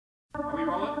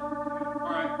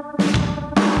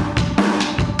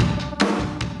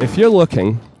If you're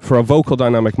looking for a vocal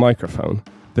dynamic microphone,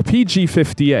 the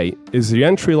PG58 is the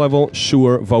entry-level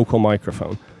Shure vocal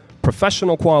microphone.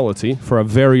 Professional quality for a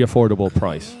very affordable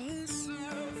price.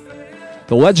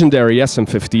 The legendary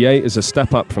SM58 is a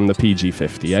step up from the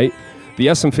PG58. The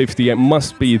SM58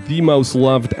 must be the most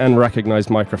loved and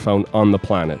recognized microphone on the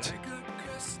planet.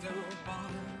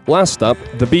 Last up,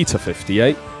 the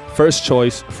Beta58, first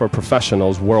choice for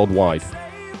professionals worldwide.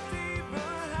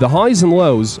 The highs and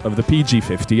lows of the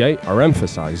PG58 are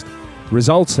emphasized,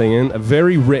 resulting in a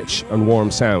very rich and warm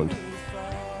sound.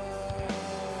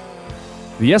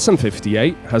 The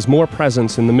SM58 has more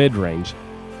presence in the mid-range,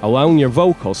 allowing your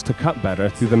vocals to cut better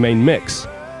through the main mix.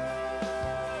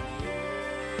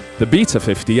 The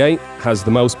Beta58 has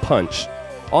the most punch.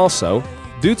 Also,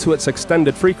 due to its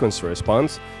extended frequency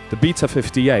response, the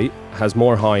Beta58 has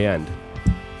more high end.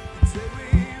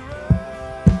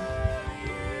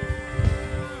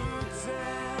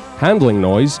 Handling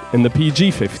noise in the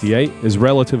PG58 is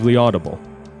relatively audible.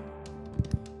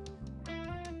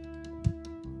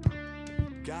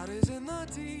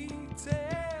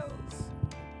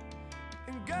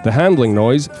 The handling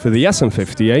noise for the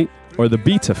SM58 or the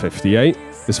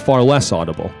Beta58 is far less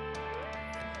audible.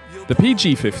 The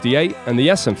PG58 and the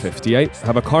SM58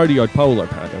 have a cardioid polar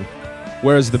pattern,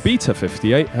 whereas the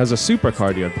Beta58 has a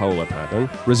supercardioid polar pattern,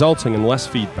 resulting in less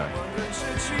feedback.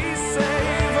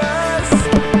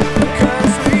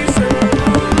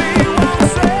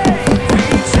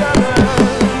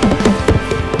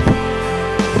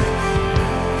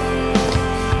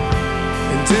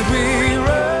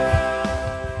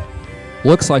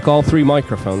 Looks like all three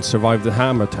microphones survived the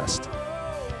hammer test.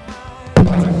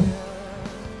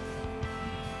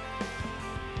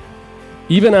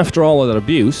 Even after all of that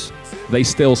abuse, they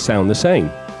still sound the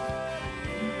same.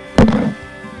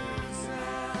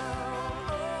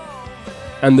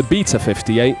 And the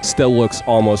Beta58 still looks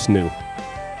almost new.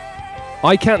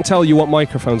 I can't tell you what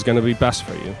microphone's going to be best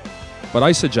for you, but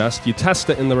I suggest you test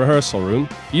it in the rehearsal room,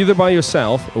 either by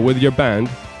yourself or with your band,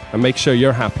 and make sure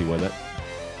you're happy with it.